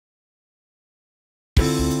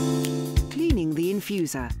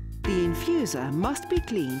infuser. The infuser must be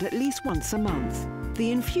cleaned at least once a month.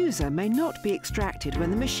 The infuser may not be extracted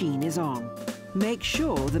when the machine is on. Make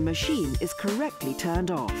sure the machine is correctly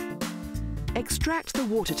turned off. Extract the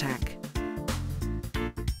water tank.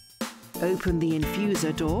 Open the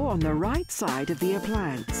infuser door on the right side of the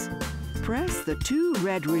appliance. Press the two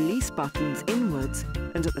red release buttons inwards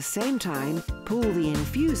and at the same time pull the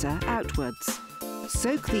infuser outwards.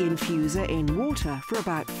 Soak the infuser in water for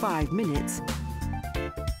about 5 minutes.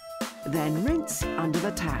 Then rinse under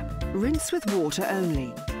the tap. Rinse with water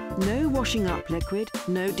only. No washing up liquid,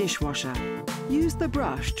 no dishwasher. Use the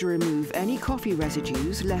brush to remove any coffee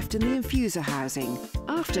residues left in the infuser housing.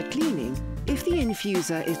 After cleaning, if the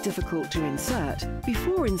infuser is difficult to insert,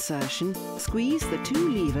 before insertion, squeeze the two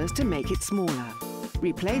levers to make it smaller.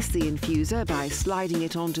 Replace the infuser by sliding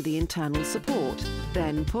it onto the internal support.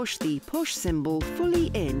 Then push the push symbol fully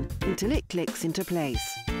in until it clicks into place.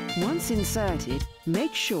 Once inserted,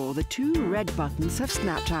 make sure the two red buttons have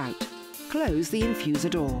snapped out. Close the infuser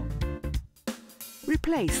door.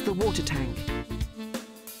 Replace the water tank.